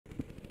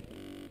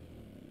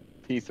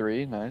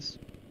P3, nice.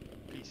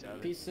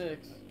 P7. P6.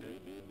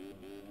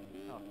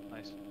 Oh,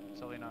 nice.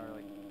 Sully and I are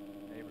like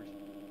neighbors.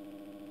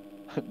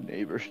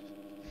 Neighbors.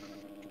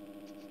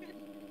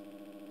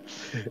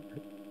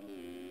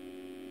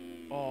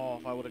 Oh,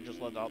 if I would have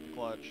just let out the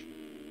clutch.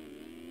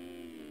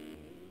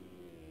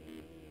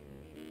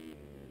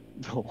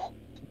 Oh.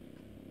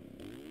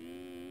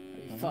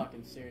 Are you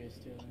fucking serious,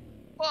 too?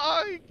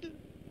 Fuck!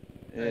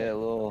 Yeah, a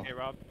little. Hey,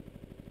 Rob.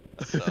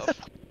 That's tough.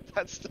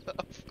 That's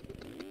tough.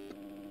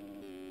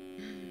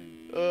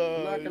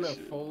 I'm not gonna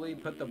fully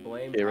put the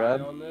blame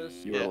Rob, on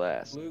this. you were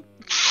last. Luke,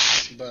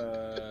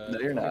 but No,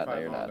 you're not. No,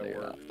 25 you're not. No, Honda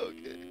you're not. worked.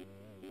 Okay.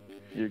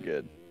 You're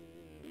good.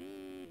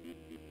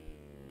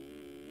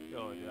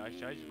 Yo, dude,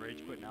 should I just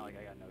rage quit now? Like,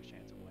 I got no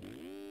chance of winning.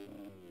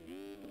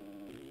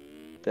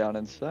 Down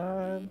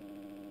inside.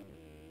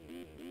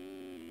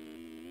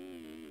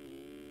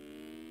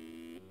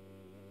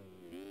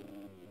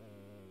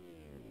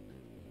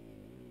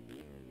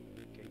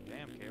 Okay,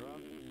 damn, K-Rob.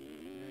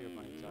 Tell me what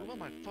my inside. Move on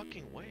my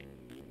fucking way.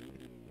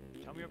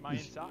 Tell me what my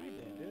inside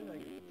then, dude.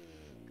 Like,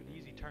 could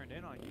easily turn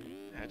in on you.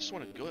 I just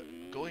want to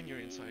go in your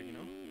inside, you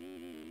know?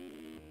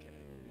 Okay,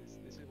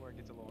 this is where it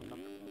gets a little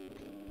uncomfortable.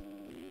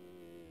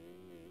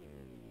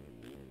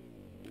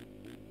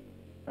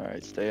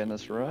 Alright, stay in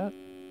this rut.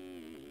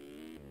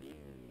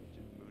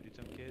 Just booted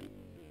some kid.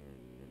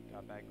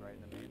 Got back right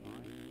in the main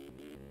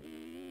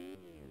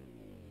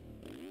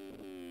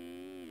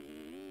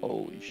line.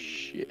 Holy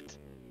shit.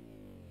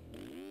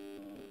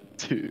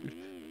 Dude.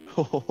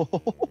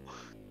 Oh,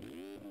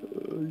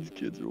 these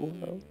kids are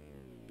wild.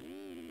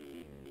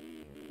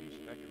 Who's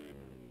specking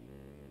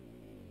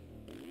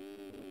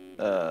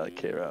right now?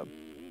 K-Rob.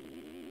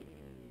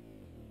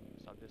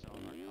 Stop this on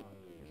our con.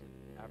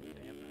 After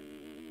damn that.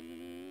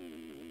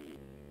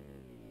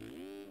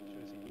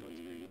 Should've seen you on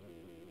screen.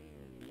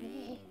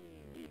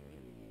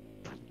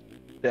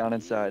 Down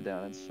inside,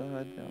 down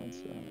inside, down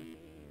inside.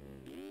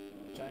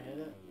 Should I hit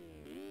it?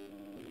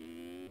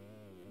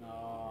 No,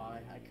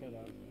 I could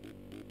have.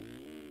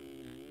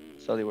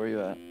 Sully, where you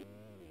at?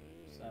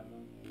 7.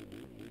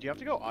 Do you have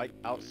to go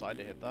outside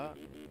to hit that?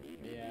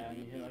 Yeah, and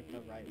you hit like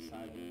the right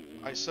side of it.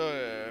 I saw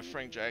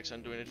Frank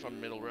Jackson doing it from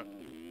middle rep.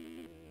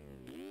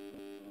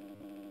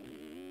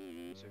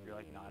 So if you're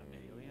like not an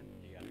alien,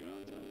 you gotta go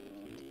outside.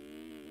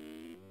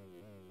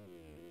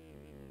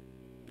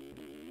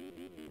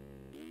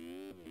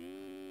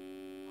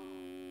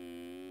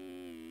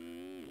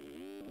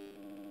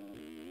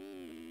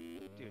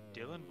 Dude,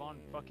 Dylan Von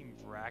fucking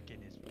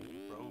Vracken is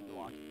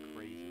roadblocking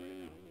crazy right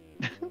now.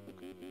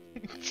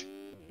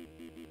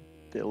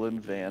 Dylan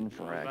Van I was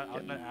about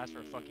Vracken. to ask for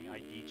a fucking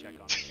ID check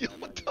on Yo, him.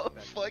 what the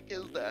fuck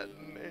is that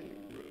name,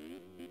 bro?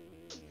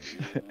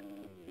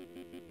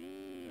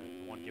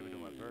 The one given to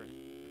him at birth.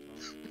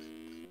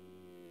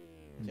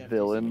 Jeff,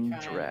 Villain you seem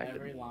to try Dragon.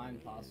 every line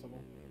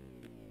possible.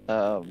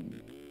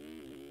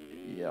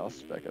 Yeah, I'll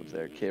spec up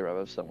there.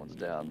 K-Rob, if someone's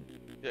down.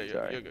 Yeah,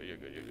 Sorry. you're good, you're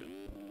good, you're good.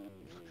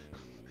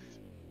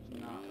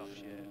 Nah. Tough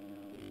shit.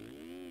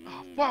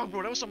 Oh, wow,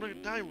 bro, that was somebody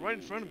dying right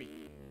in front of me.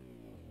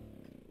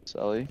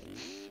 Sully.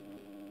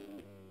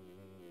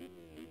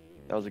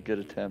 That was a good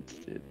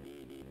attempt, dude.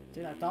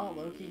 Dude, I thought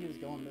Loki he was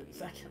going to the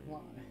second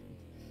line.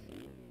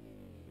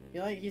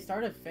 He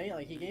started fate,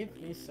 like he gave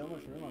me so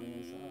much room on the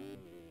inside.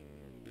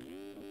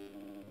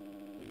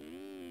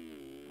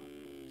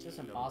 It's just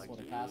impossible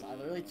to pass. I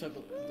literally took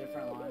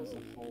different lines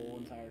the whole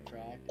entire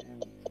track,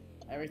 and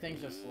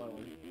everything's just slower,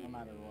 no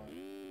matter what.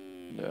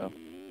 Yeah.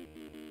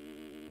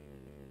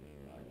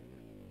 Like,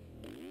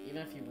 even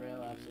if you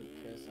rail absolute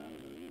piss out of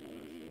it.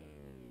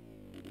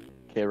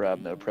 K-Rob,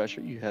 no pressure.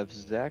 You have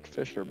Zach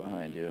Fisher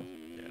behind you.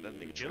 Yeah, that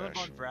nigga Dylan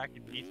trash. Von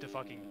Vracken needs to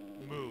fucking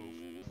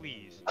move,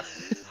 please.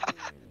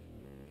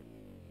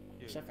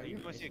 Dude, Chef, are you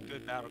you go see a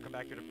good battle, come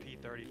back here to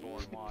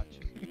P34 and watch.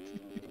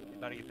 You're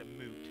about to get the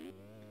moot.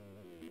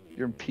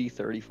 You're in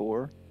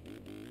P34.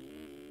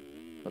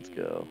 Let's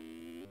go.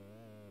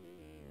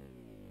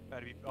 About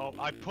to be. Oh,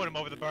 I put him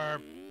over the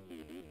berm.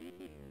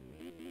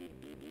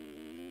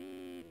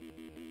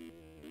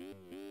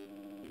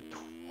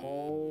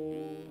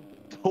 Oh.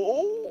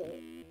 Oh!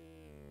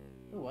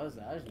 Who was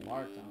that? I just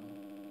marked on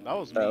him. That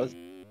was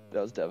me.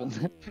 That was Devin.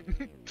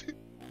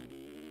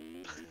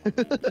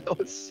 That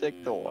was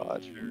sick to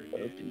watch.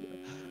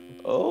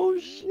 Oh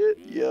shit,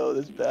 yo,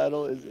 this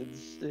battle is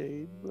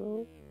insane,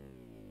 bro.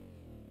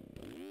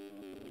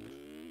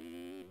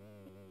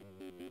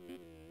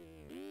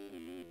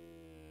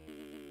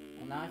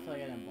 Well, now I feel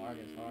like I didn't bark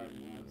as hard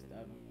when I was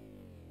Devin.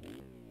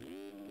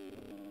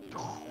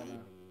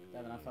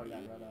 Devin, I fucked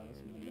that red up.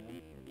 This one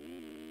dead.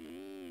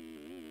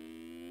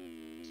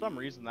 For some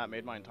reason, that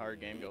made my entire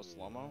game go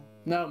slow-mo.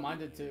 No, mine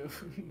did too.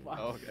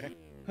 Oh, okay.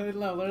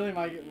 No, literally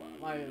my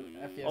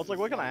FPS. I was like,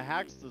 what kind of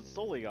hacks does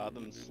Sully got?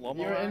 Them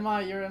slow-mo You're in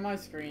hacks? my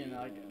screen, and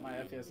like my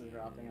FPS is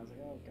dropping. I was like,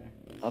 oh, okay.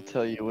 I'll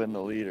tell you when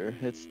the leader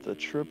hits the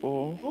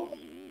triple. Oh.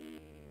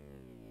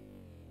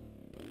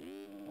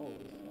 Holy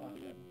fuck.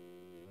 Man.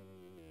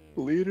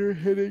 Leader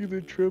hitting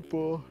the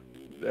triple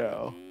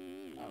now.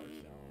 Oh,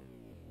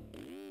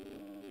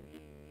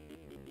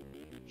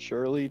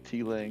 Shirley,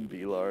 T. Lang,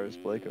 B. Lars,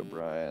 Blake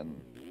O'Brien,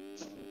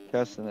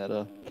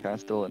 Castellaneta,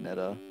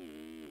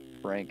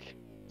 Frank,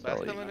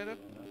 Sully, Castellaneta?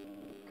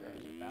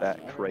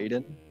 Bat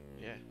Creighton,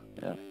 Yeah.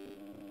 yeah,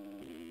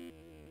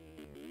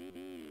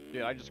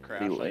 Dude, I just B.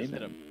 crashed. I just hit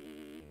Lehman. him.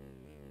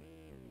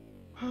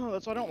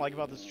 That's what I don't like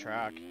about this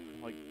track.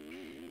 Like,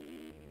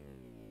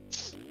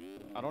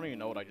 I don't even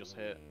know what I just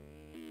hit.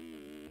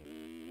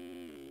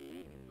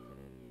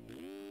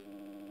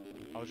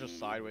 I was just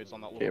sideways on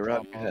that little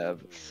K-Rob, drop you off.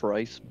 have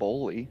Frice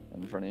Boley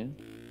in front of you.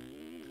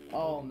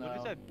 Oh Look at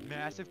no. that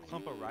massive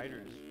clump of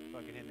riders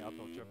fucking hitting the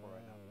uphill triple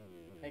right now.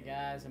 Hey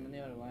guys, I'm in the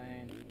other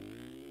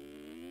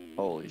lane.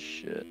 Holy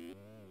shit.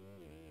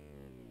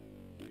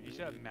 Dude, you see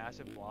that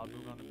massive blob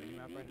moving on the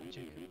minimap right now,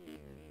 Jacob?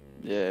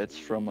 Yeah, it's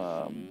from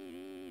Was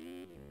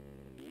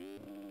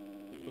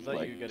that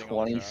like you getting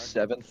on the track?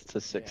 27th to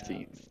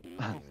 16th.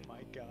 Oh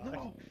my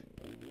god.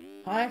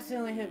 I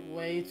accidentally hit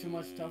way too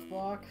much tough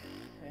block,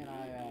 and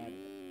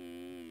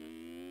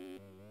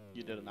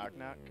You did a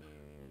knock-knock?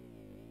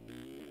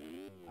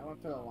 I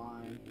went for the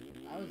line.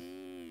 I was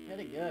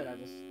hitting good. I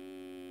just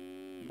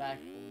back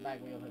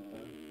wheel hit the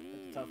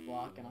tough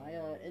block, and I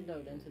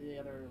endoed into the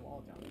other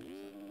wall jump. So.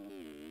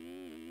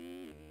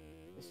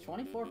 Is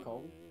 24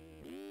 cold?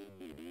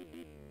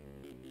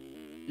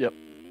 Yep.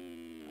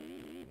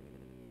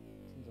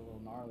 Seems a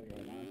little gnarly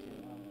right now. I can't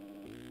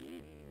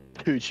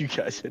lie. Dude, you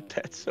guys hit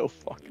that so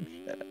fucking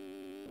fast.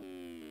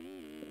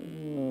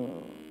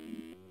 Oh.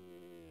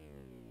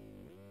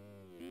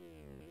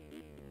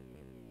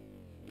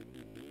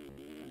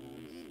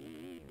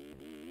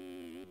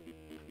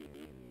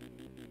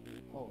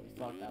 Holy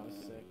fuck, that was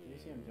sick. Did you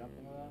see him jump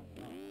into that?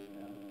 Oh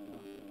my god.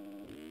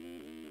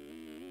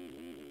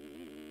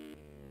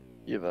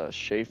 You have a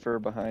Schaefer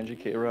behind you,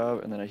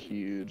 K-Rob, and then a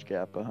huge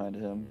gap behind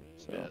him.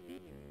 So Yeah.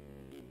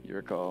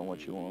 you're calling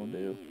what you want to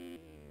do.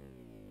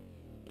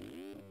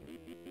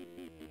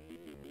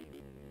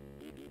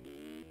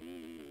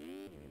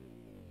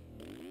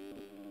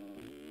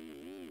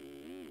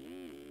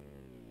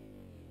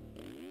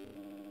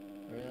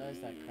 I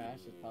realized that crash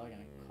is probably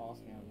gonna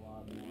cost me a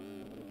lot more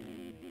than it would have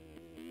been.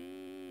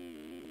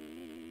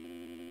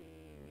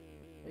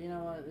 But you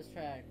know what? This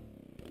track,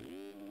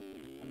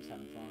 I'm just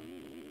having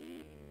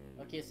fun.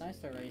 Okay, it's nice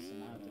to race and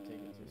not have to take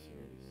it too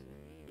serious.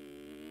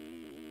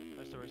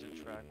 That's the race a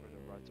track where the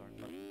ruts aren't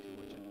fucking too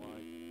much and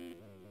wide.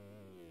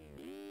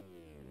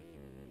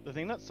 The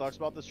thing that sucks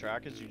about this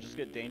track is you just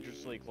get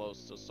dangerously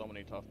close to so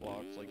many tough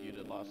blocks like you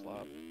did last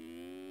lap.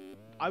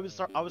 I was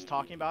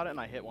talking about it and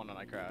I hit one and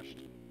I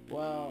crashed.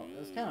 Well, it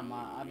was kind of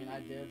I mean,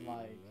 I did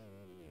like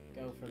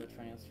go for the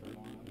transfer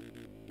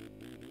line.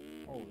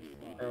 Holy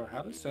fuck. Bro,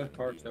 how does Seth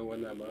Carter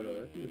win that moto?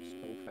 That dude's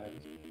so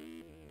fast.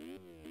 Yeah,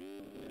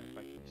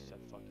 fucking set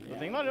fucking. The Yeah,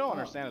 thing that I don't fuck.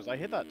 understand is I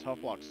hit that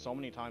tough block so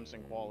many times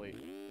in quali. It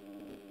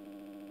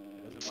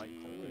doesn't like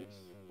Holy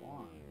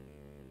spawn.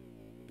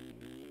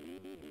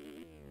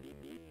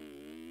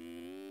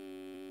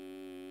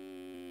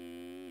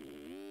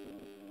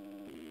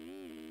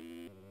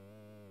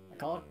 I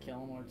called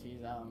Killing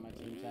Ortiz out on my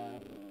team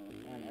chat,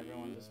 and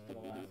everyone just put a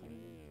laugh at me.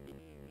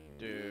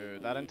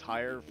 Dude, that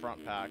entire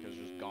front pack is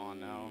just gone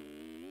now.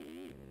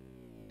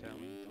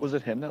 Was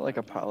it him that like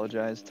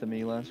apologized to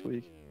me last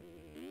week?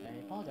 Yeah, he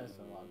apologized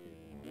to a lot of people.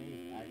 I think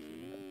he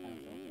actually kind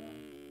of felt bad.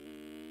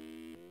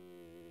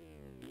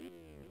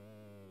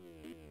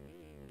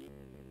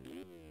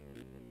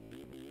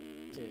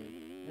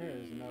 Dude, there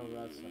is no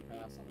ruts to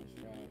pass on this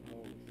track.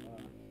 Holy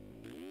fuck.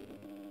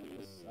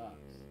 This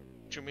sucks.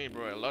 What you mean,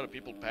 bro? A lot of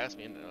people pass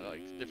me in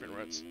like different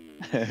ruts.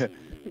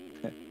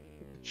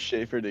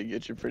 Schaefer did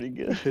get you pretty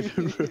good.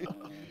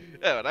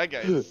 Yeah, but that guy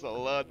is a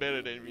lot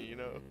better than me, you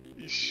know.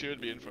 He should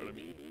be in front of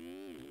me.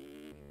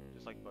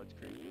 Just like Bud's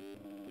crazy.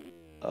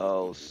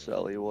 Oh,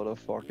 Sully, what a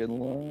fucking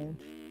line.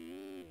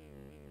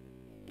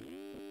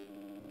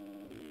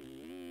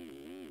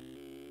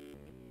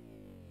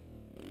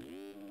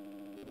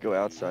 Go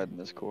outside in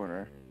this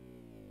corner.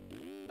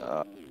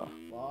 Fuck,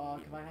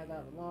 if I had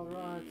that low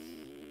ruts.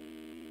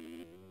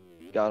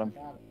 Got him.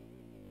 Got it.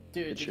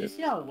 Dude, Good did you shit.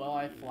 see how well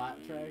I flat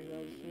tracked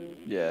that shit?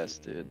 Yes,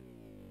 dude.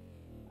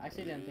 I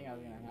actually didn't think I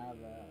was gonna have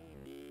that.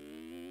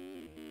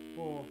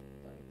 Oh, I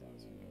thought I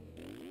was gonna go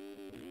there.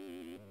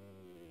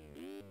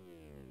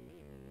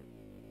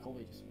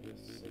 Colby just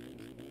missed sick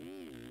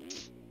in his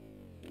face.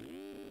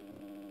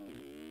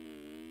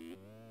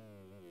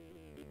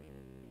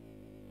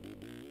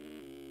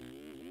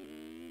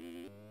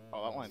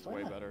 Oh, that line's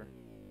way Swear. better.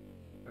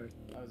 Oh,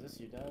 is this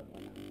you, Dad? Oh,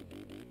 no.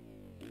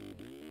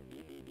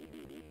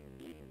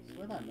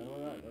 Swear that middle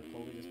of that where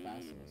Colby just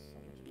passed him is so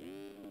much better.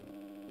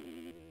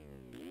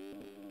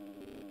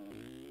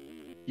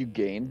 You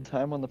gained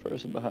time on the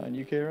person behind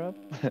you, K-Rob?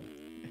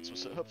 That's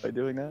what's up. By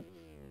doing that?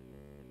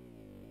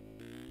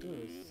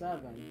 Dude,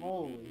 7.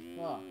 Holy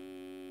fuck.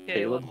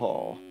 Caleb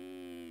Hall.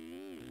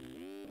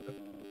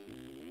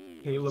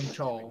 Caleb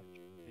Chall.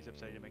 He's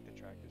upset he didn't make the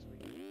track this week.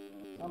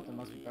 Something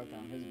must be broken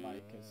on his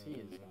bike because he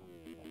is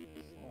going fucking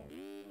slow.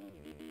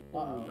 Oh,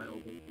 Uh-oh.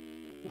 Melvin.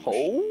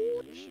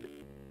 Holy shit.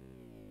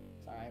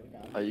 It's alright, we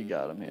got him. Oh, you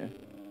got him here.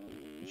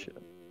 Good shit.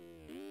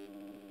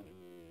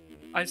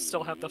 I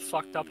still have the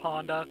fucked up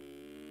Honda.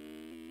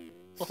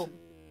 Oh,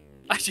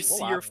 I just What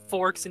see lap? your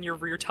forks in your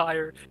rear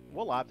tire.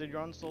 What lap did you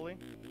run, Sully?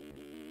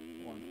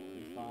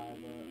 145.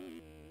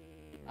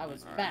 I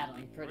was Alright.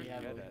 battling pretty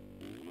Where'd you heavily. get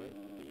that? Quit.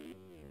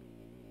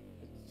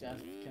 Jeff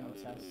can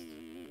attest.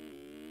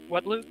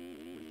 What, Luke?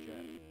 Where's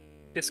Jeff?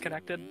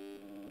 Disconnected? Guys,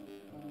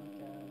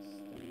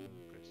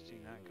 Could've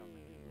seen that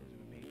coming.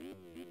 Losing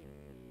to me.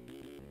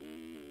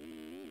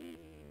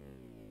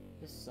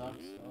 this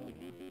sucks. Oh my.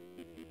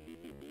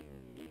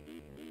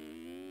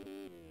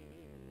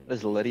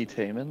 Is Letty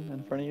Taman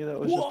in front of you that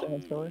was just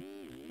down Sully?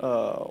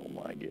 Oh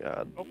my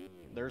god.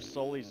 There's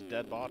Sully's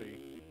dead body.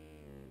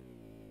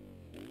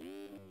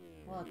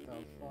 What the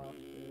fuck,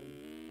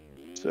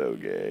 dude? So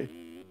gay.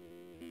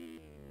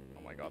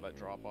 Oh my god, that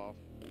drop off.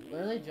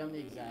 Literally jumped the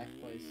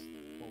exact place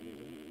what we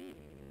did.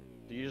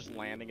 Do you just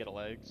land and get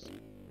legs?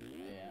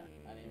 Yeah,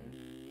 I didn't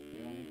even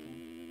do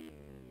anything.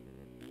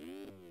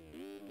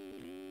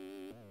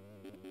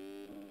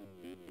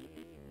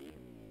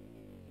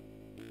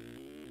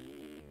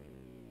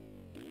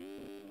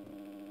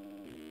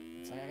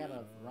 It's like I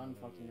gotta run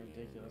fucking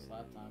ridiculous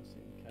lap times to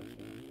even catch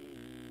them.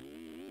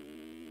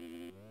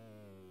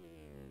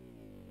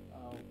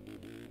 Oh.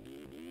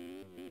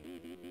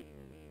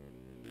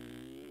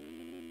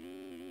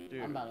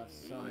 Dude, I'm about to have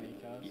so many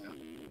cuts.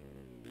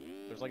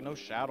 there's like no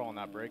shadow on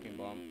that braking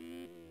bump.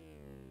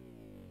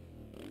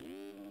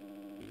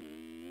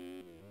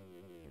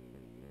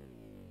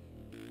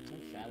 No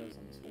shadows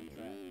on this whole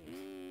track.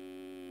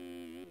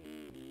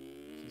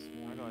 Just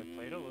I don't know, one.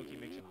 Play-Doh Loki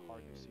makes it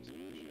hard to see some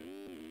of this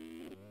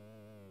shit.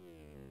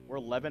 We're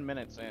 11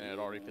 minutes in and it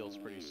already feels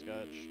pretty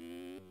sketch.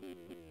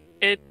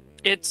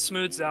 It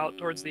smooths out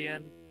towards the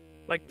end.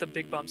 Like, the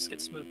big bumps get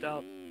smoothed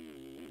out.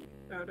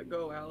 How'd it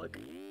go, Alec?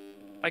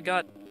 I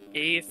got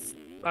 8th.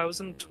 I was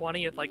in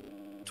 20th, like,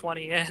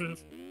 20 in.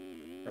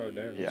 Oh,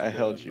 damn. Yeah, I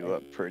held you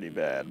up pretty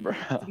bad, bro.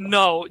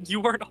 No,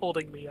 you weren't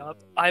holding me up.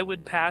 I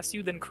would pass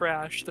you, then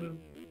crash, then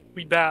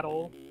we'd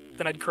battle,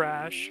 then I'd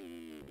crash.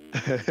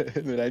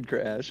 Then I'd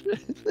crash.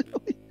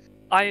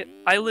 I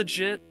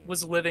legit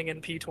was living in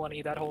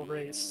P20 that whole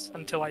race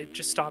until I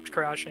just stopped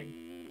crashing.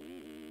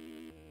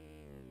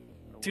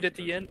 Dude, at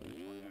the end,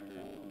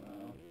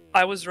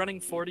 I was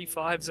running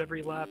 45s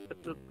every lap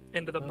at the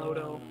end of the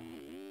moto.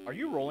 Are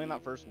you rolling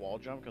that first wall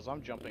jump? Because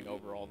I'm jumping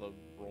over all the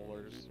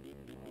rollers.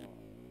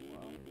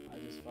 Well, I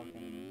just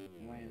fucking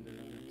landed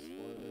and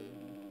exploded.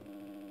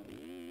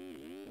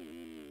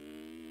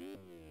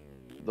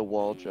 The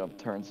wall jump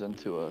turns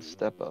into a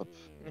step up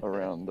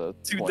around the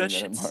Dude,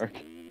 20-minute mark.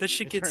 That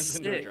shit It gets turns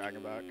into a sick.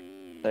 dragon back.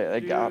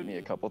 They got Dude. me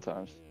a couple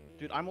times.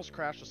 Dude, I almost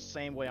crashed the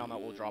same way on that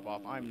little drop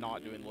off. I'm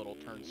not doing little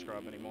turn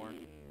scrub anymore.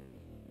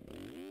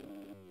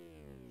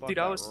 Fuck Dude,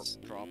 that I was-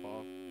 drop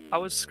off. I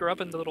was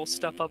scrubbing the little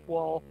step up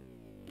wall.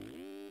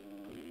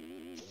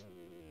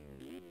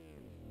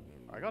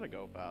 I gotta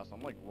go fast.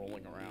 I'm like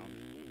rolling around.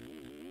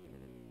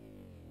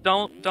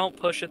 Don't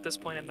push at this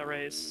point in the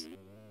race.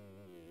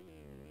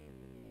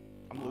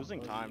 I'm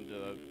losing time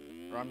to.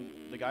 Or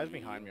the guys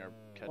behind me are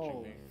catching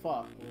Holy me.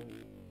 fuck,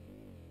 dude.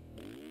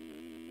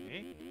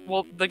 Me?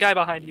 Well, the guy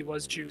behind you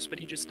was Juice, but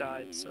he just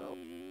died, so.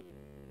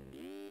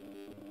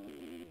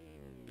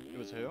 It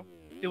was who?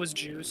 It was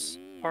Juice,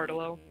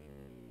 Bartolo.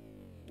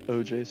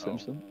 OJ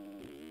Simpson.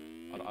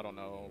 I don't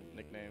know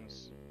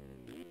nicknames.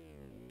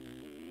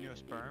 You know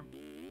Sperm?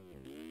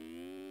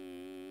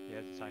 He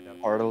hasn't signed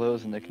up.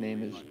 Bartolo's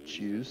nickname is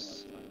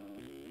Juice.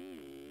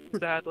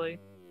 Sadly.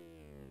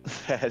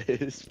 That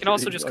is. You can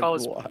also pretty just call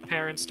his fucking wild.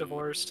 parents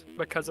divorced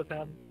because of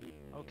him.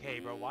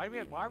 Okay, bro. Why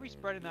are we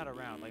spreading that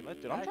around? Like,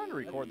 let. Dude, I'm trying to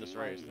record this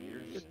race, and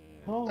you're just.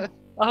 Oh,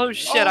 Oh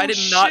shit, I did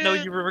not know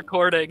you were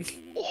recording.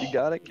 You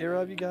got it,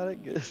 K-Rob? You got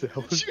it? Good. That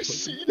was Did you fucking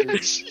see great.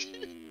 that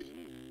shit?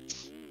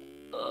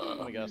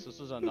 Let me guess, this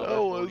is another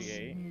That was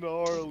 48.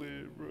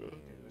 gnarly, bro.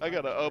 I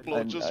gotta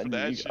upload just for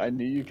that shit. I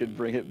knew you could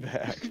bring it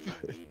back,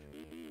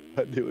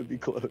 but I knew it would be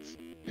close.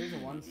 here's a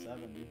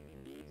 170. Is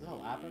that a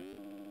lapper?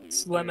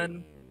 It's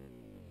Lemon.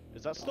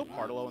 Is that still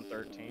Partolo in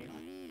 13?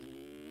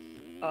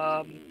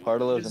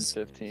 Bartolo's is-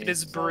 in 15. it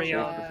is So Brian.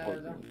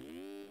 bad.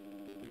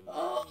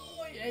 Oh,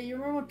 yeah, you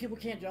remember when people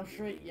can't jump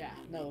straight? Yeah,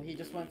 no, he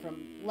just went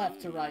from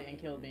left to right and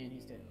killed me and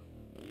he's dead.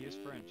 He is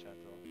French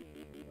after all.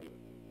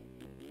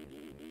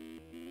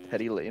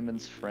 Teddy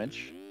Lehman's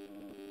French.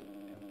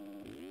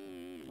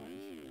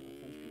 French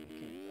people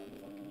can't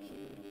jump fucking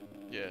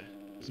straight. Yeah,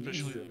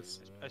 especially. Jesus.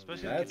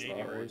 Especially the That's not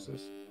Canadian ones.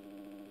 racist.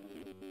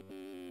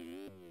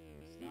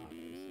 It's not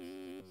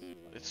racist. It's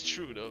just It's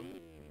true though.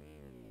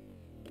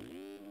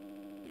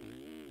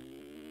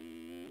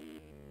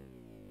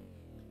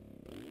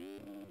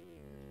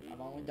 I've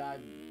only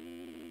died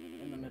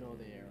in the middle of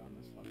the air on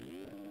this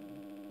fucking track.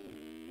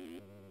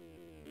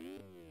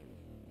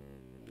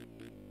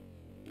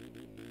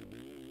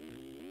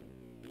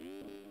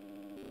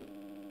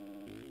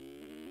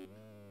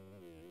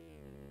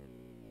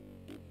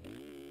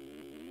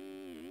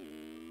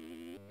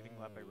 Getting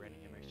left by reigning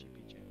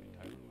MXGP champion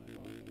title.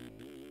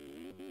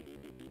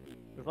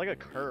 There's like a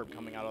curb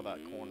coming out of that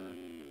corner.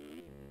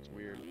 It's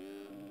weird.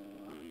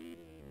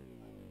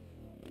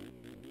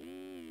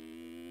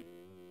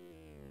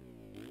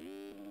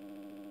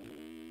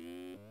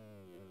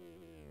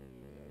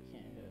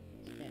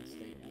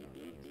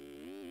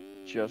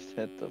 just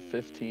hit the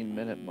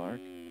 15-minute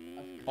mark.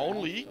 I've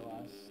Only? crashed the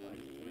last, like,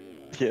 3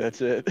 laps. Yeah,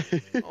 that's it.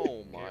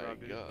 Oh my Okay, Rob,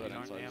 these god. aren't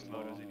Inside damn motos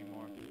slow.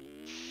 anymore.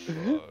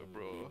 Fuck,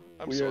 bro.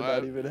 I'm We so are not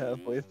happy. even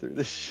halfway through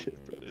this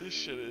shit, bro. This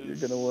shit is.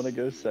 You're gonna want to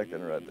go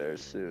second right there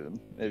soon.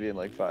 Maybe in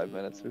like 5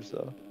 minutes or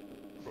so.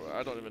 Bro,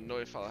 I don't even know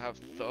if I'll have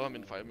thumb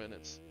in 5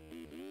 minutes.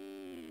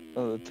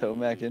 Oh, the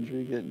Tomac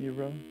injury getting you,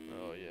 bro?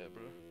 Oh yeah,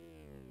 bro.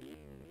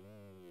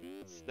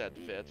 It's that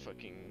vet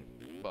fucking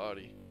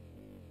body.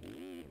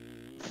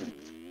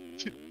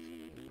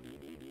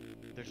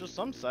 There's just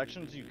some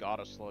sections you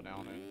gotta slow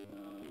down in.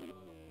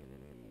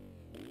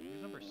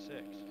 Who's number 6?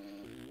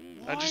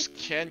 I just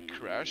can't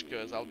crash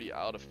because I'll be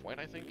out of point,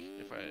 I think,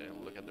 if I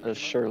look at the minimap.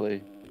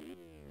 Surely.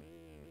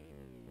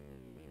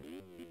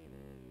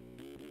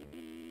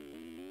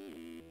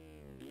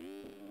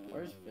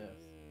 Where's 5th?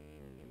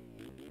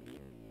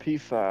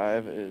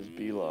 P5 is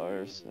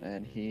B-Lars,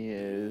 and he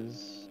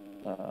is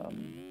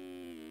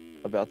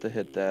about to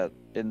hit that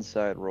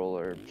inside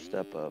roller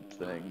step up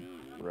thing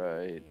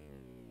right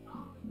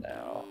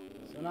now.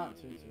 So not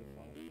too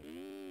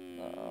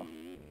far.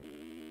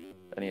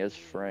 And he has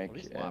Frank Are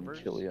these and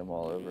lappers? Killiam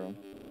all over him.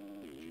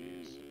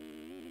 Jeez.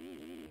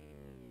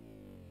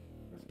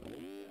 Where's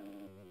Cole?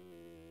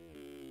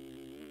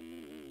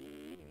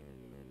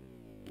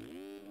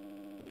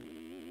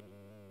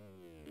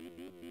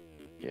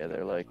 Yeah,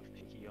 they're like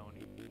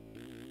Keone.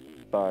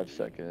 5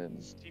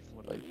 seconds He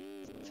flipped. like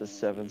to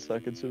 7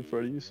 seconds in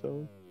front of you,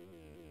 so.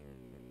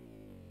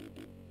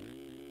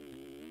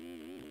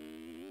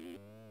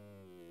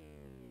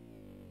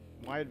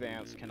 My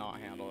advance cannot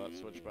handle that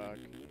switchback.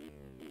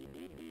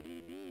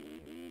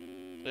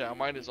 Yeah,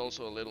 mine is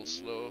also a little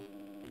slow.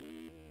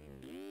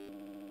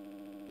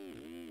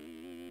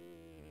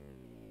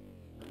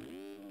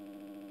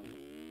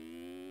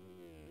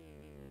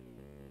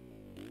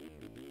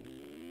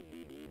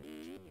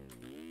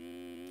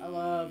 I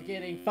love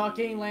getting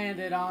fucking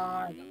landed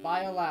on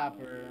by a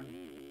lapper.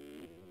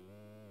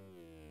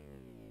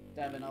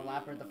 Devin, a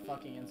lapper at the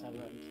fucking inside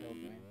road and killed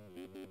me.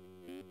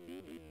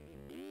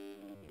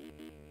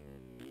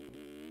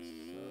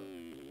 So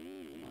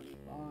much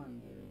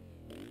fun,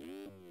 dude.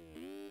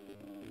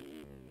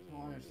 I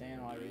don't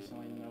understand why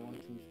recently no one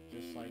can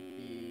just like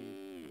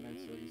be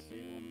mentally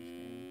stable in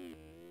this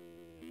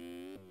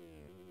game.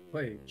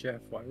 Wait,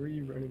 Jeff, why were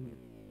you running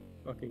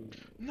fucking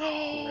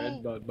No!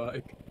 red bud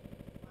bike?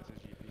 This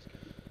is GP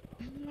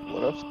skin.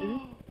 What up,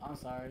 Stevie? I'm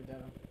sorry,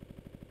 Devin.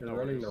 You're No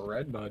running worries. the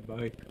red bud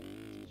bike. This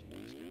is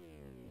GP skin.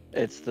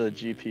 It's the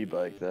GP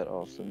bike that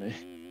also me.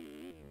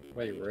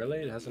 Wait, really?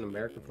 It has an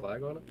American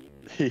flag on it?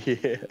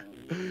 Yeah.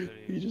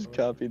 He just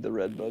copied the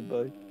Red Bud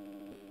bike.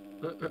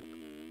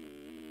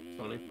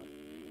 Funny.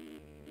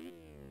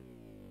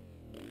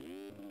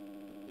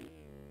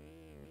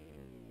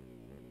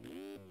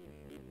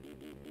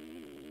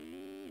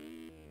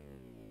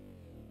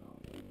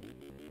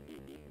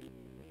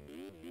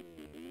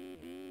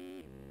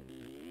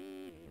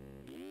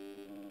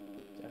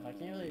 Jeff, I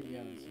can't believe you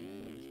haven't seen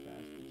any of this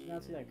crash. Did you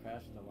not see that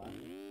crash with the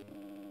lapper?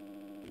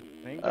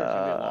 I think there's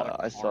gonna be a lot of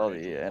I saw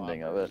carnage the with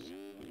ending of it. lappers.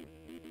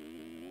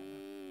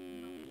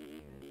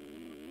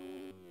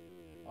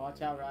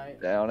 Watch out, right?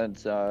 Down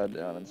inside,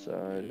 yeah.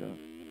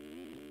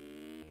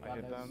 I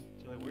hit God, them.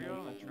 those So like, where you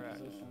on the fucking track?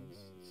 positions.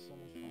 It's so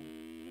much fun.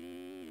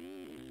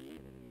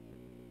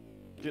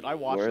 Dude, I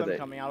watched Where are them they?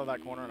 coming out of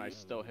that corner and I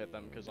still hit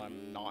them because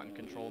I'm not in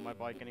control of my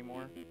bike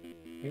anymore.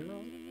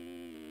 Hero?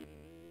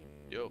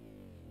 Yo.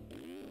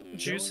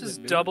 Juice it, is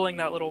dude. doubling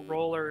that little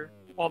roller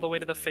all the way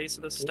to the face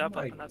of the Oh step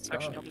my up in that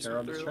section you God, just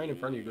Harold, went this through. train in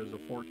front of you goes to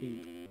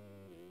 14.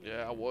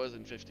 Yeah, I was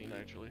in 15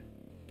 actually.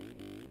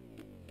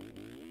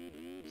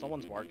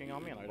 Someone's barking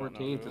on me and I don't know.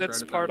 14th who. is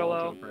That's right at that wall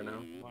Partolo. jump right now.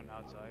 I'm going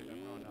outside.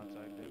 I'm going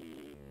outside,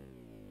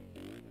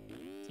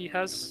 dude. He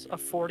has a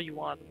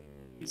 41.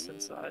 He's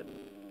inside.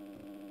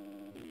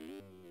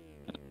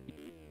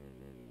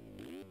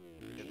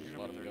 Just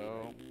let him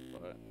go,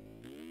 but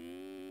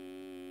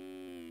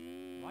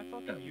Am I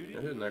fucking Yeah, muted?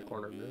 it hit in that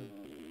corner good.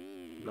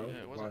 No? Yeah,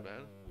 it wasn't Why?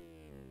 bad.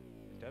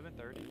 Is Devin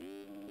 30?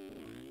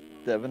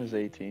 Devin is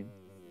 18.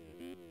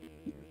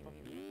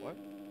 what?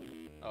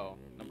 Oh,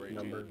 number 18.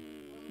 Number.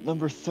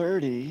 Number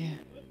 30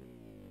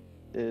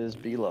 is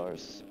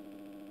B-Lars.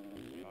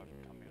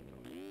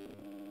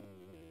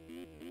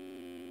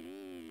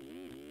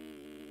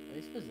 Are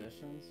these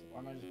positions? Or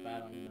am I just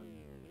battling them?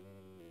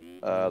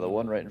 The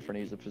one right in front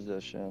of you is a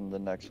position. The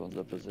next one's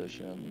a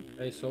position.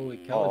 Hey, Solely,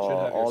 Kellen should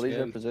have All your these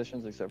are skin.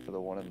 positions except for the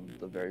one in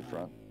the very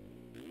front.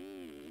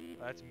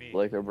 That's me.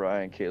 Blake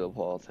O'Brien, Caleb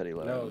Hall, Teddy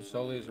Lennon. No,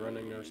 Solly's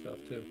running their stuff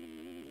too.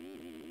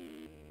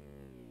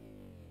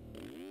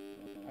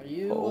 Are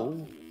you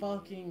Oh.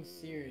 fucking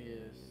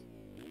serious?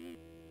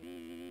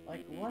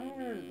 Like, what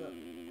are the...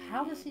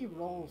 How does he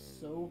roll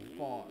so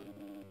far?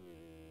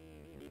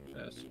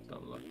 That's just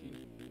unlucky.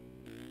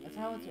 That's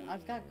how it's...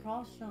 I've got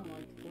cross-jump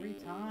like 3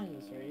 times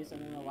this race,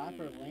 and then the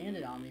lapper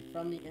landed on me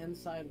from the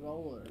inside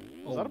roller.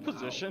 Was that a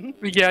position?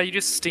 Yeah, you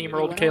just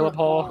steamrolled Caleb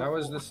Hall. That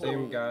was the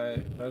same guy.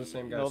 That was the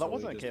same guy. No, that Sully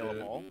wasn't just Caleb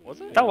did. Hall,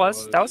 was it? That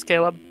was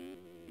Caleb.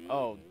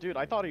 Oh, dude,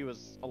 I thought he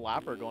was a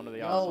lapper going to the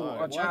Yo, outside.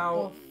 Watch what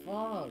out. the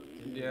fuck?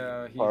 Dude?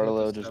 Yeah, he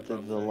Barlow hit the just step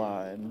did up the thing.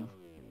 line.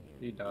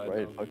 He died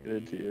Right though. fucking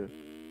into you.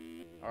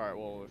 Alright,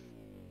 well,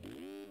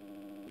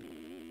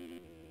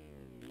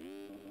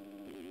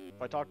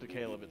 if I talk to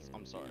Caleb,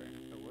 I'm sorry.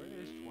 So where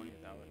is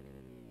 20th, Alec?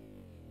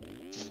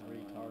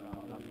 Retard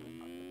on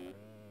him.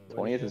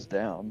 20th is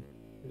down.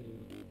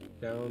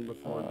 Down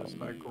before this Um,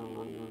 like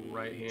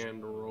right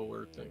hand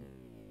roller thing.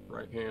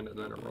 Right hand and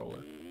then a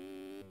roller.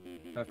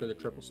 After the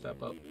triple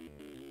step up.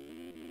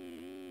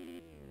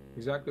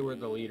 Exactly where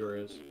the leader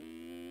is.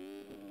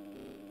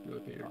 You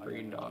look at your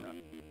green dot.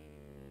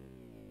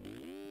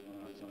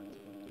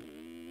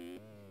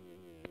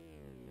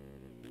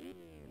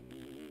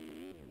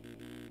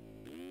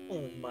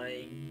 Oh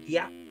my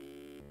god.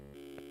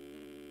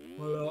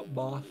 What up,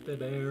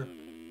 Boston Air?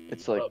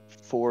 It's like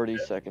 40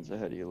 seconds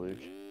ahead of you,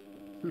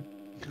 Luke.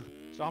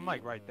 So I'm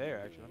like right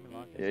there, actually. Let me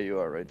lock it. Yeah, you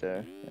are right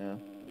there. Yeah.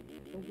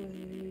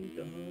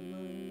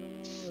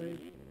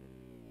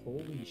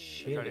 Holy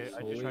shit, I just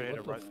Sully, tried to hit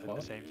it what right the at the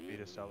fuck? same speed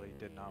as Sully.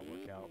 Did not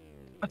work out.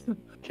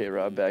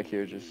 K-Rob back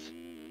here just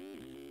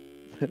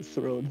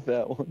throwing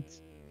fat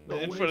ones. No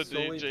In way front of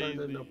Sully turned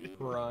Jay-Z. into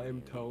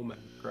prime Tomac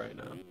right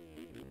now.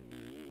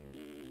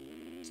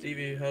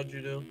 Stevie, how'd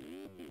you do?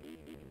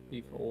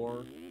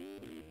 Before.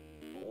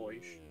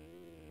 Oish.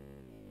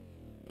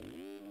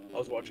 I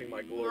was watching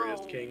my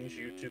Glorious Kings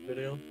YouTube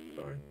video.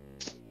 Sorry.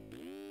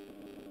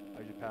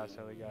 I just passed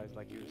Sully, guys,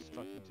 like he was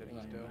fucking sitting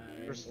Doesn't still. matter,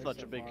 There's they're such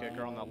so a big far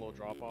kicker on that out. little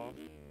drop off.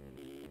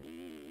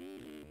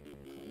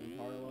 Clean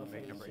Barlow,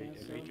 Make number 18.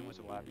 Sansa. If 18 was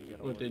a lap, you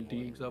get What did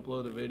Deeks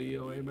upload a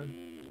video,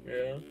 Amen?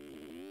 Yeah.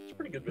 It's a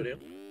pretty good video.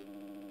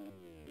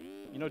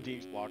 You know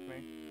Deeks blocked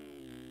me?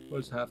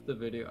 Was half the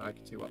video? I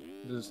can see what.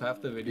 Does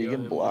half the video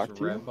Deegan him blocked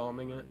just you? red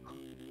bombing it?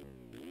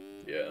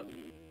 Yeah.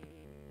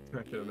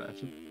 I can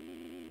imagine.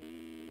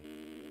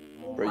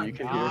 Oh Bro, my you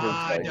can hear him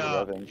God. like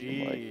God. revving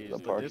from like Jeez, the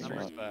the parking lot.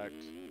 disrespect.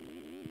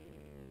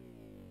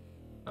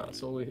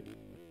 Sully.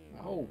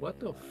 Oh, what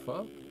the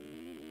fuck?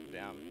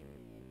 Damn.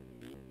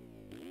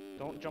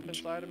 Don't jump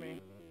inside of me.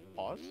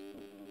 Pause.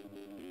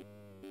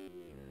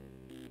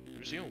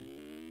 Resume.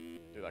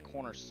 Dude, that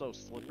corner's so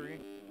slippery.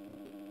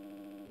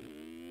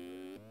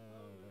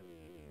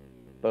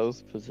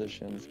 Both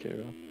positions,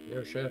 Kiro.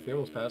 Yeah, chef, you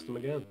almost passed him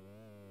again.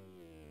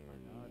 I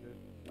know, dude.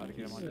 Gotta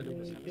get him on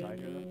 50% side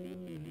here, though.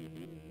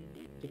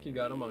 Think you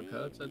got him on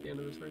cuts at the end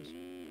of this race?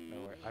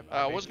 No way.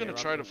 I made was gonna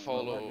K-Rob try to put slow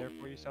right follow- there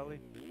for you, Sully.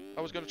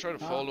 I was gonna try to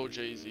Huh? follow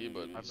Jay-Z,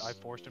 but I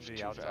forced him to the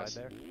too outside fast.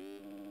 there. Fuck.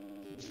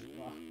 It's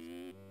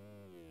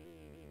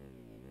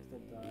a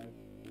dive.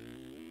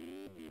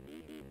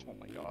 Oh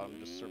my god, I'm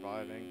just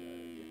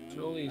surviving.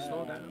 Sully,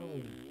 slow Uh,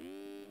 down.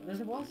 There's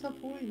a what's the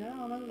point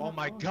now? I'm Oh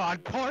my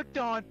god, parked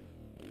on!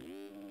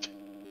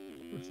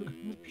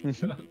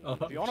 Shut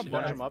up, If you want to Shaq.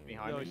 bunch him up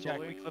behind Yo, me, Jack,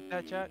 we Sully? clip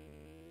that chat?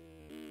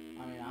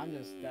 I mean, I'm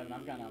just Devin.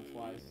 I've gotten out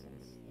twice.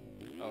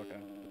 Okay.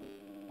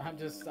 I'm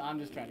just trying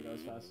to go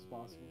as fast as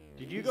possible.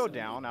 Did you go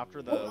down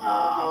after the...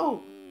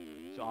 Oh!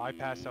 So I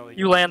passed Sully.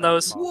 You land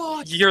those.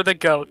 What? You're the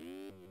goat.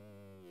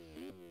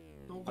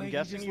 I'm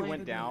guessing you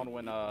went down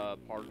when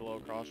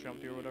Parglow cross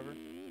jumped you or whatever?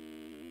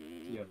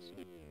 Yes.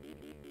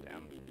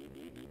 Damn.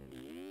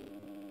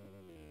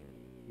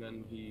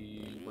 Then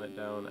he went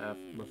down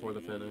before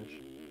the finish.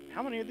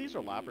 How many of these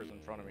are lappers in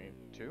front of me?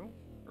 2?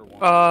 Or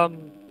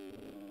 1?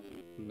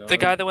 No. The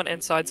guy that went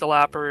inside's a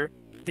lapper.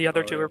 The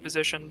other Oh, two yeah. are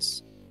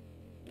positions.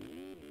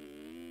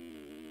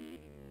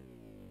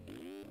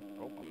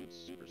 Oh, I'm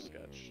super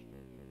sketch.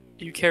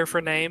 Do you care for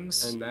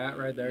names? And that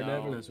right there, No.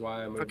 Devin, is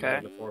why I moved Okay.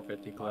 out of the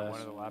 450 One class.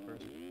 of the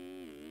lappers.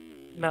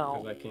 No.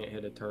 Because I can't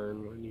hit a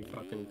turn when you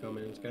fucking come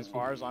in and As sketch me.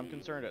 far as I'm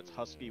concerned, it's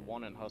Husky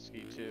 1 and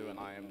Husky 2, and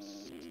I am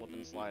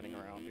slipping sliding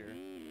around here.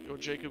 Yo,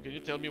 Jacob, can you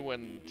tell me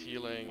when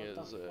T-Lang What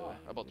is the fuck?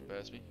 about to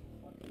pass me?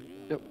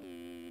 Yep.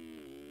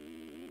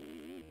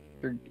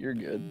 You're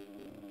good.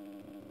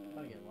 I'm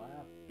about to get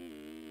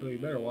laughed. So you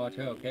better watch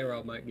out.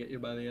 K-Rob might get you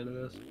by the end of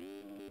this.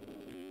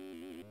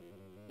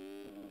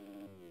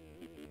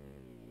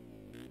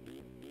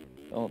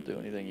 Don't do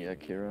anything yet,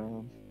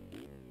 Kiro.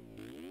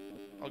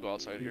 I'll go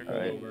outside here. Pull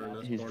Alright, over in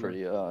this he's corner. pretty,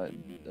 yeah. Alright,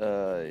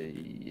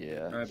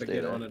 but stay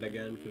get there. on it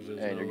again, because there's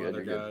And no you're good,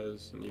 other you're good.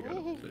 guys, and you got a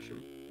Woohoo.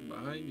 position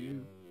behind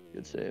you.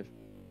 Good save.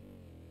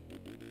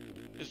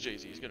 It's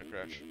Jay-Z, he's gonna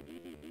crash.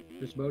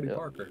 It's Bodie Yep.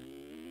 Parker.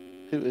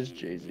 Who is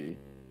Jay-Z?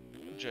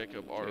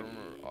 Jacob Arm,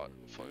 or,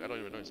 fuck, I don't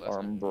even know his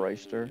last name.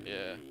 Armbreister?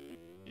 Yeah,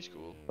 he's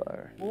cool.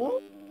 Fire.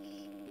 What?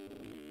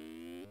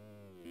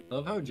 I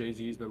love how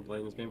Jay-Z's been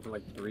playing this game for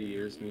like 3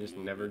 years, and he just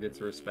never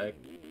gets respect.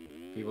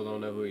 People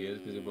don't know who he is,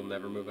 because he will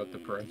never move up to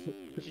pro.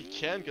 He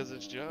can, because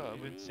it's job.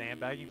 I've been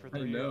sandbagging for I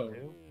 3 know. years,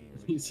 too.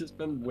 He's just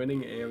been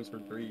winning AMs for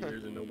 3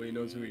 years, and nobody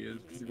knows who he is,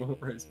 because he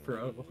won't race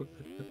pro.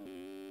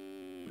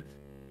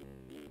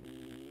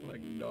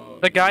 Like,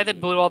 dog. The guy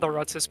that blew all the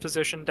ruts is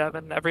position,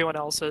 Devin. Everyone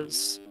else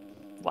is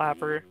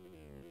lapper.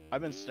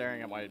 I've been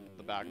staring at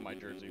the back of my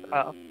jersey for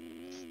Oh.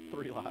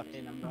 3 laps.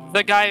 And I'm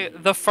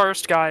going The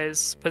first guy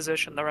is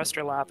position. The rest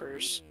are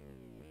lappers.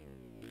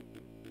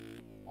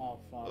 Oh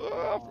fuck.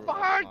 Oh, Oh.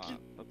 fuck!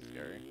 That's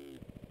scary.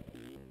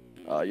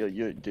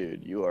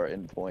 Dude, you are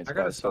in points I by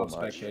gotta so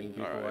stop much. spectating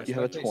people. Alright. I You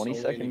have a spectate 20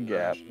 solely second to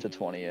gap crash. to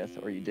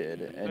 20th, or you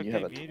did, and you okay,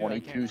 have a me neither, I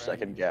can't 22 crash.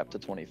 second gap to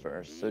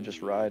 21st. So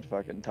just ride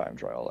fucking time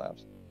trial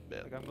laps.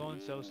 Like I'm going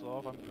so slow,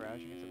 if I'm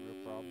crashing, it's a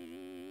real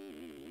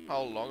problem.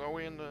 How long are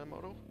we in the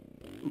moto?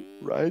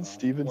 Ride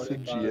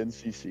Stevenson 25.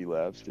 GNCC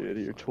laps, dude.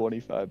 You're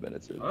 25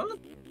 minutes in. Huh?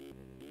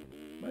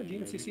 My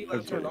GMCC Okay.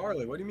 laps are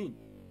gnarly. What do you mean?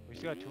 We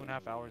still got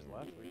 2.5 hours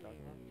left. What are you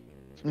talking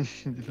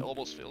about? It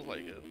almost feels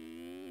like it.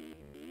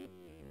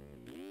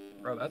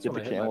 Bro, that's Get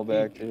when the I hit my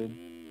camelback, peak.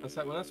 dude.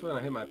 That's when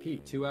I hit my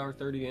peak. 2 hour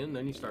 30 in,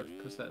 then you start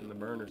setting the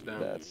burners down.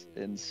 That's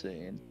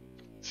insane.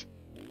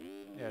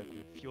 Yeah,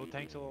 the fuel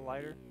tank's a little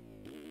lighter.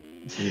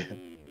 Yeah.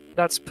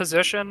 That's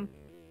position.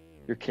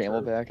 Your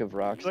camelback of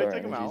Rockstar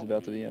take him Energy is out?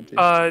 about to be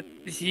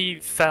empty. He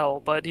fell,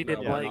 but he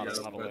didn't Yeah, like. not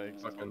Got a leg,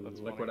 so fucking that's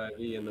liquid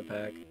funny. IV in the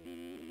pack.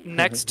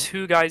 Next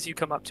two guys you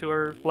come up to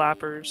are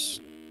lappers.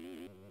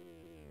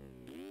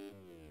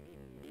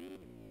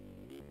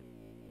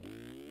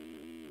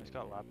 I just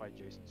got lapped by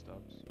Jason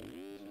Stubbs.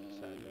 This is a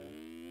sad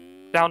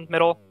day. Down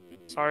middle.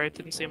 Sorry,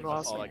 didn't see him I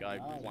last. saw time. that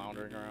guy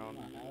floundering around.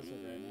 I'm on hazard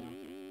right now.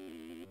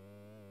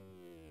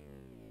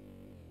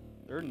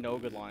 There are no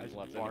good I lines just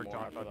left barked anymore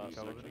on after fucking that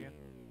Sullivan section.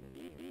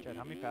 again. Chad,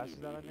 how many passes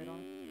that I made on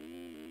him?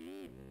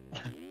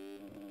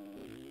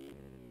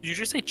 Did you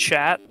just say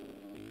chat?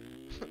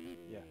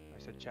 Yeah, I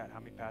said chat. How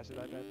many passes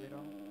that guy made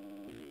on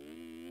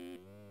him?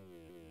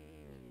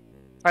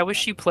 I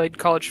wish you played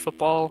college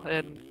football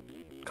in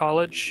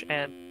college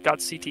and got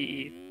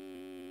CTE.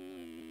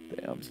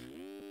 Damn.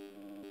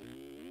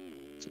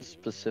 It's a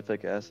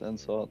specific ass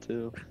insult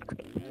too.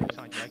 It's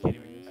not like I can't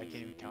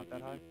even count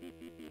that high.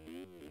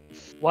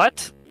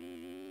 What?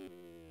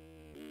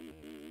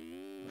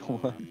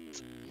 What?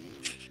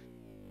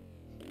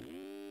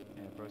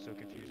 Yeah, bro's so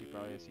confused he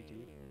probably has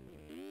CTE.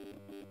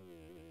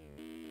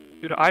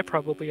 Dude, I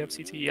probably have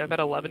CTE. I've had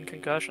 11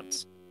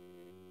 concussions.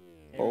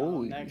 Here, I'm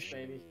Holy next, sh-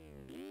 baby.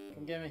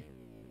 Come get me.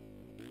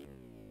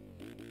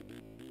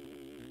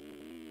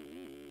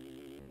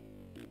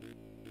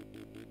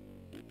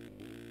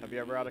 Have you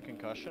ever had a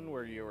concussion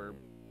where you were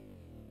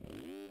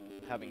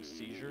having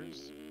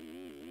seizures?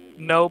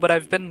 No, but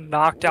I've been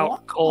knocked out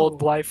What?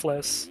 cold,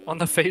 lifeless, on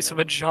the face of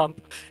a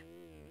jump.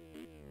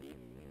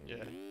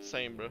 Yeah,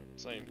 same, bro.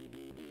 Same.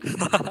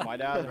 My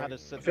dad had to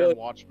sit feel there like and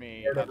watch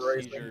me part of have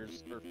racing.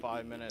 seizures for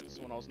 5 minutes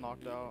when I was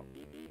knocked out.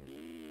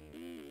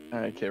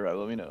 Alright, K-Rob,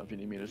 let me know if you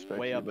need me to respect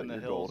Way you, up but in the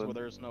you're hills golden. where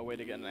there's no way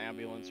to get an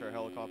ambulance or a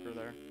helicopter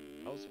there.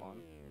 That was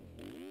fun.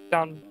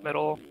 Down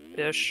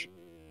middle-ish.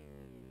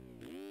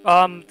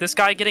 This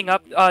guy getting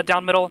up,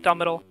 down middle.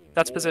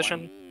 That's Oh,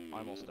 position. I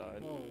almost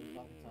died. Holy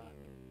fucking time.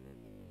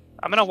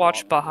 I'm gonna watch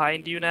Swap.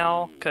 behind you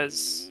now,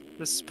 because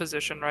this is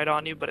position right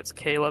on you, but it's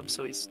Caleb,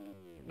 so he's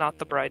not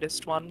the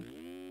brightest one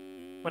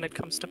when it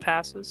comes to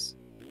passes.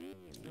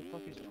 Who the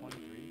fuck is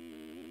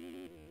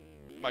 23?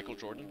 Michael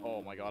Jordan.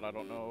 Oh my god, I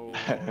don't know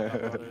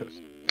what that is.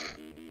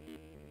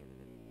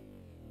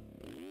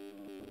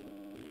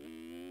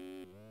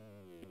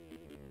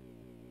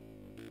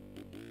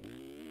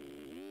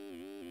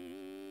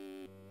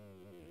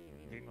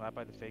 Getting lapped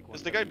by the fake one.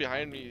 Is the guy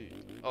behind me?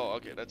 Oh,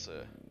 okay, that's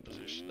a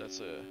position. That's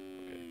a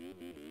okay.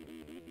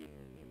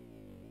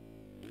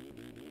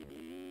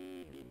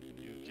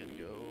 You can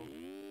go.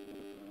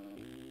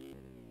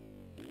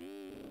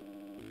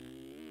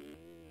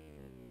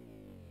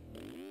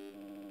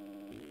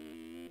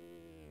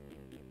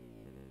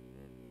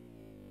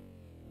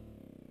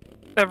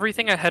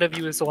 Everything ahead of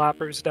you is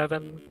lappers,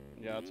 Devin.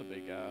 Yeah, it's a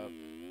big gap.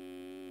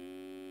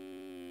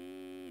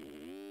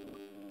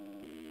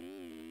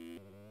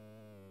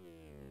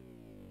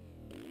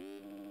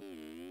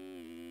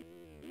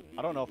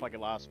 I don't know if I could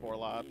last 4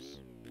 laps.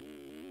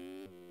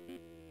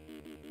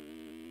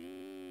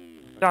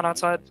 Down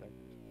outside.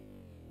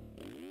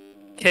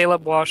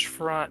 Caleb washed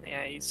front.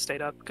 Yeah, he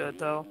stayed up good,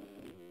 though.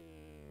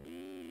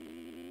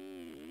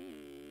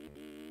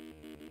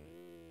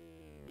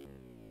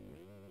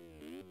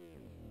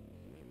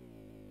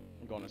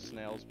 I'm going a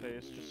snail's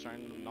pace, just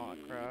trying to not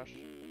crash.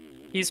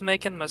 He's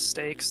making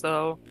mistakes,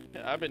 though.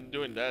 Yeah, I've been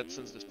doing that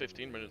since this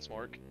 15 minutes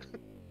mark.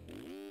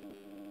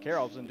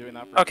 Carol's been doing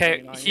that for Okay,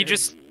 29 he years.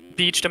 just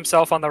beached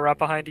himself on the rep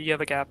behind you. You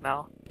have a gap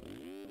now.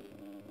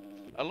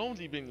 I've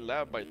only been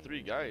lapped by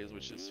 3 guys,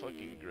 which is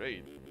fucking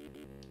great.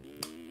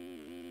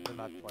 They're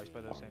not twice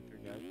by those same 3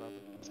 guys,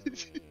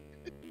 probably.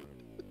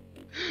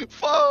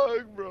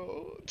 Fuck,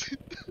 bro.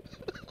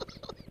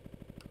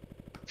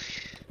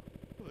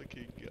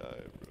 Fucking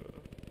guy,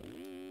 bro.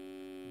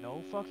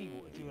 No fucking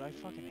dude, I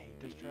fucking hate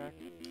this track.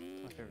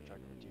 It's my favorite track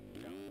ever.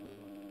 Jeep down.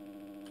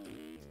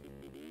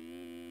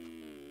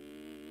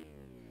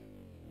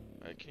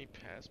 Can he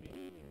pass me?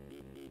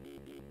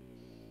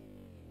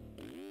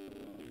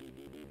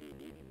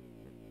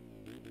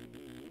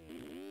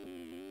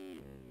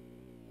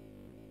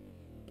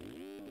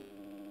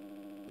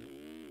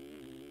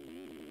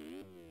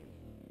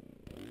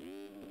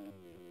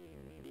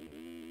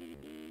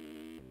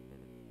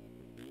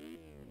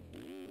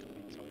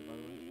 Sorry, by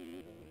the way.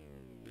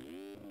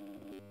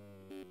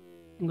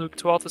 Luke,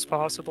 12th is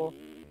possible.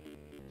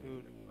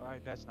 Dude, I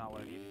Like, that's not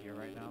what I need to hear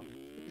right now.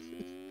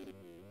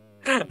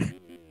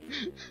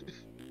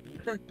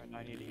 Right now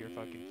I need to hear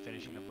fucking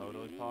finishing the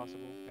moto if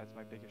possible. That's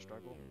my biggest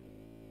struggle.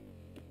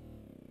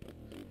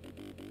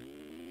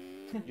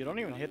 You don't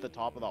even hit the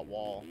top of that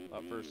wall,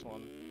 that first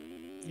one.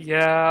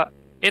 Yeah,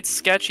 it's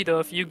sketchy though.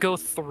 If you go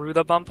through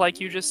the bump like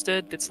you just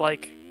did, it's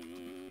like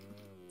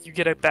you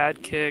get a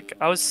bad kick.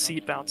 I was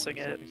seat bouncing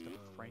 20 it. seconds to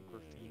Frank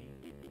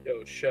Raffini.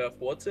 Yo, Chef,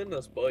 what's in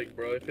this bike,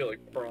 bro? I feel like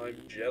prime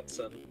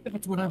Jetson.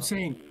 That's what I'm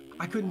saying.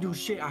 I couldn't do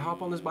shit. I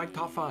hop on this bike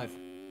top 5.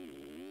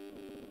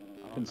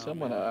 I don't Can know,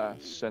 someone man.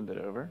 send it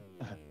over?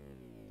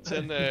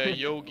 Send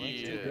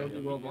Yogi.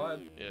 Yogi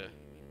Worldwide. Yeah.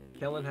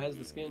 Kellen has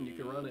the skin. You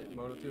can run it in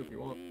Moto 2 if you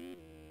want.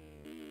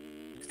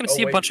 You're gonna Oh,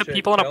 see a wait, bunch of shit,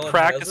 people on a Kellen has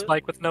practice it?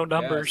 bike with no Yeah,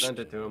 I numbers. sent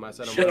it to him. I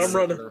said Shit, I'm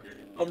running running.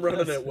 I'm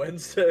running it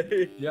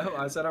Wednesday. Yeah,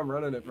 I said I'm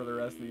running it for the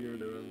rest of the year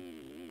to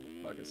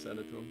him. Fucking send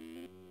it to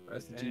him.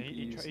 Rest of And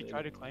GP. he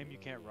tried to claim you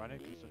can't run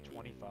it because of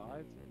 25.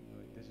 Like,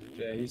 this is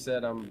Yeah, he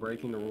said I'm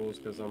breaking the rules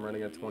because I'm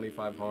running a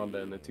 25 Honda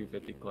in the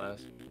 250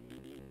 class.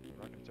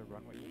 it's a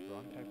run what you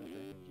run type of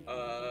thing.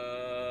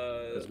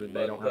 Because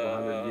they don't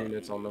have 100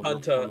 units on the on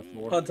Hunter, the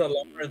floor. Hunter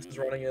Lawrence is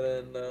running it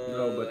in.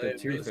 No, but the AMP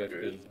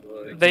 250.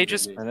 series, They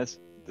just And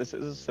this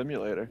is a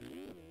simulator.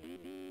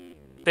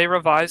 they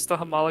revised the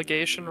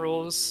homologation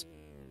rules,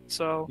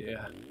 so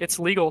Yeah. it's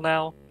legal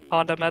now.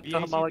 Honda met the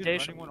BAC 's been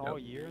homologation. running one all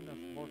year in the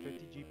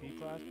 450 GP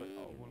class, but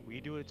when we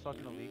do it, it's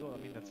fucking illegal. I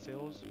mean, the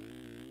fills,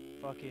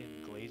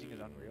 fucking glazing is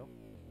unreal.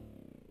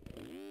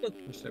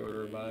 Wish they would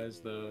revise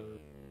the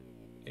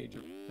age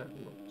of.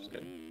 Just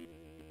kidding.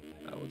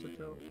 That was a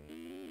joke.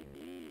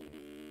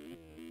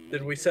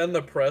 Did we send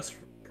the press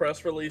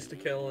release to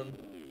Kellen?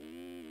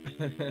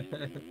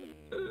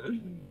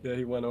 Yeah,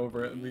 he went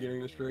over at the beginning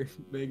of the stream.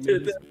 Big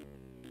Did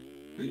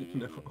news.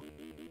 No.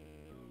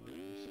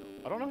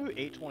 I don't know who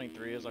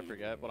 823 is, I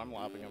forget, but I'm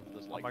lapping him for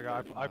this Oh like. my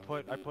god, third I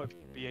time.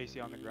 put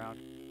BAC on the ground,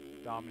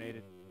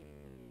 dominated.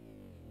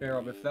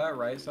 Harold, if that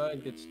right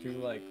side gets too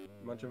like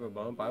much of a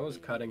bump, I was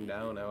cutting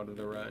down out of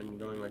the right and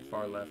going like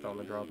far left on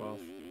the drop off.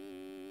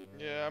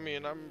 Yeah, I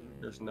mean,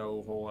 There's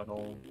no hole at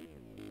all.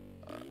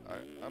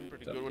 I'm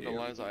pretty It's up good with to the you.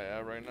 lines I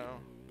have right now.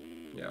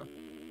 Yeah.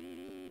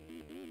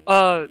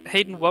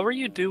 Hayden, what were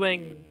you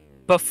doing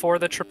before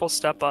the triple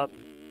step up?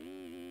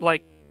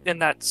 Like in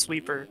that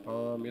sweeper?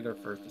 Either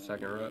first or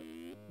second rep,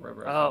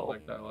 wherever I Oh. felt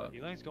like that lap.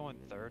 Elang's going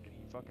third, and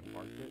he fucking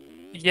marked it.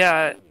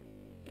 Yeah,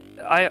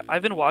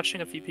 I've been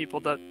watching a few people.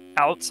 The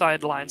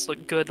outside lines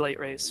look good late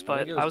race,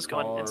 but I was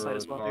going inside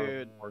as well.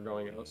 Dude. We're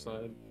going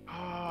outside. Oh,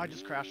 I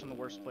just crashed in the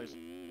worst place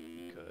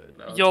you could.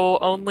 That was You'll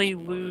just- only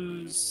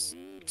lose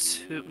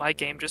 2. My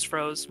game just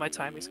froze. My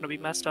timing's gonna be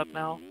messed up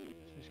now.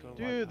 Just go wide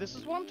Dude, this now.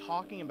 is what I'm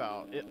talking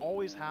about. It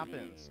always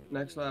happens.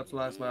 Next lap's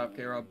last lap,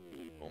 K-Rob.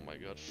 Oh my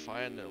god,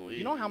 finally.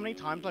 You know how many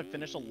times I've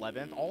finished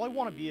 11th? All I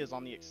want to be is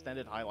on the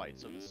extended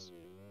highlights of this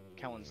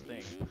Kellen's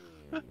thing.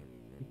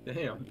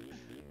 Damn.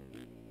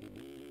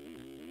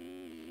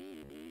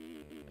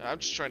 I'm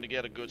just trying to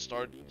get a good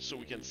start so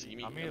we can see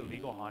me. How many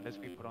illegal Hondas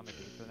we put on the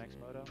game for the next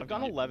moto? I've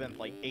gone 11th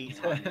like 8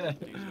 times. this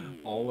season.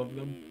 All of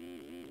them.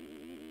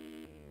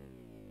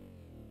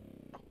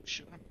 Oh,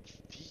 shit, I'm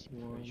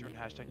deep. Is your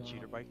hashtag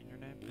cheater bike in your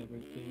name?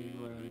 Everything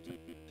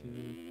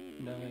right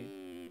tonight.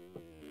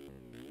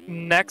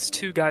 Next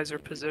 2 guys are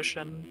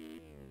positioned,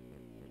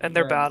 and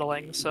they're Right.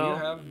 battling. Do you So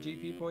have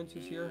GP points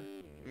this year?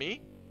 Me?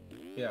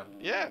 Yeah.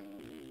 Yeah,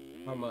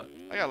 How much?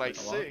 I got like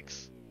Like a lot?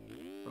 6.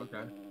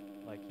 Okay.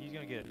 Like, he's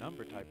gonna get a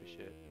number type of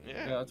shit. Yeah,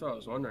 Yeah, that's what I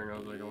was wondering. I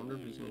was like, I wonder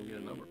if he's gonna get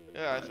a number.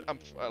 yeah. I'm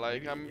I'm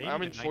Maybe in the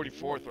 94.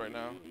 44th right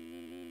now.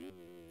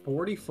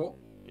 44.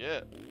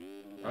 Yeah,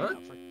 Huh?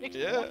 For 6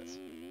 Yeah. points?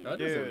 That doesn't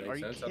Dude, make are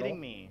you sense at kidding all.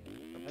 me?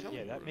 I'm That, telling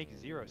yeah, you. that makes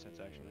 0 sense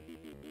actually.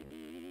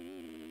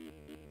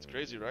 It's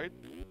crazy, right?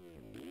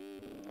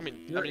 I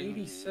mean, You're I mean,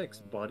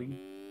 86, buddy.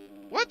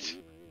 what?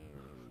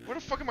 Where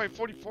the fuck am I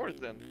 44th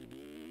then?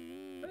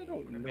 I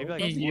don't know. Maybe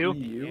like That's EU?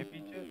 EU.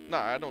 championship?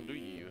 Nah, I don't do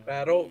EU.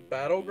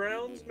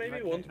 Battlegrounds, maybe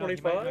He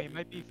 125.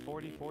 might be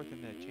 44th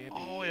in the championship.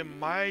 Oh, it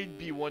might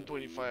be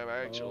 125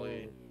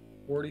 actually.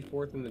 Oh,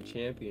 44th in the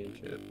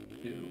championship,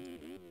 dude.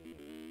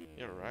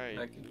 You're right.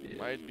 That could be it.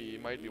 Might be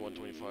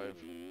 125.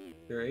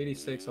 You're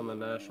 86 on the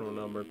national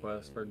number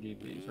quest for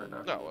GPs right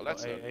now. No, well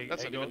that's Hey, not, hey,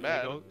 that's hey, not go, even hey,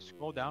 bad. go,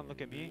 scroll down,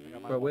 look at me. I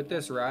got my But with 1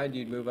 this ride,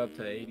 you'd move up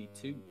to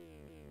 82,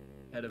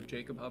 head of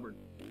Jacob Hubbard.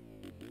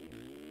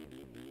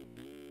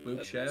 Luke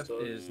That's Chef what's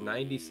up. is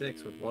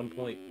 96 with 1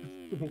 point.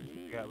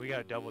 We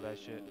gotta double that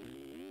shit.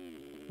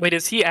 wait,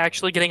 is he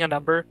actually getting a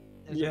number?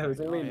 Yeah, there's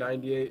only Oh, yeah.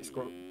 98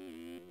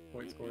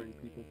 point scoring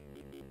people.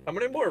 How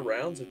many more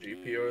rounds of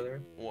GP are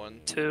there?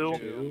 1, 2.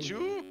 2.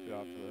 2? Good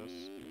job for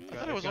this. I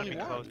thought it was gonna only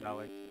be 1. close,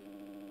 Alex.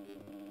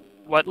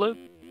 What, Luke?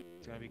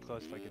 It's gonna be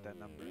close if I get that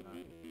number or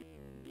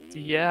not.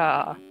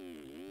 Yeah.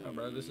 Oh,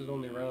 bro, this is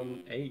only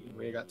round 8.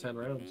 We got 10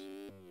 rounds.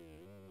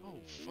 Oh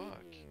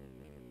fuck.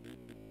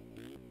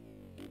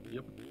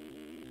 Yep.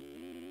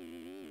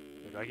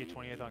 If I get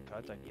 20th on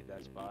cuts, I need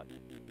that spot.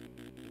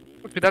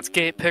 Dude, that's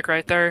gate pick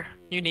right there.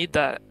 You need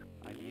that.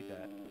 I need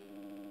that.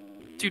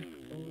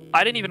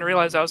 I didn't even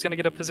realize I was gonna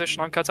get a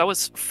position on cuts. I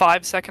was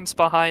 5 seconds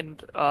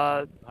behind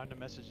Behind the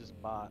message is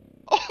bot.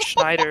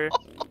 Schneider.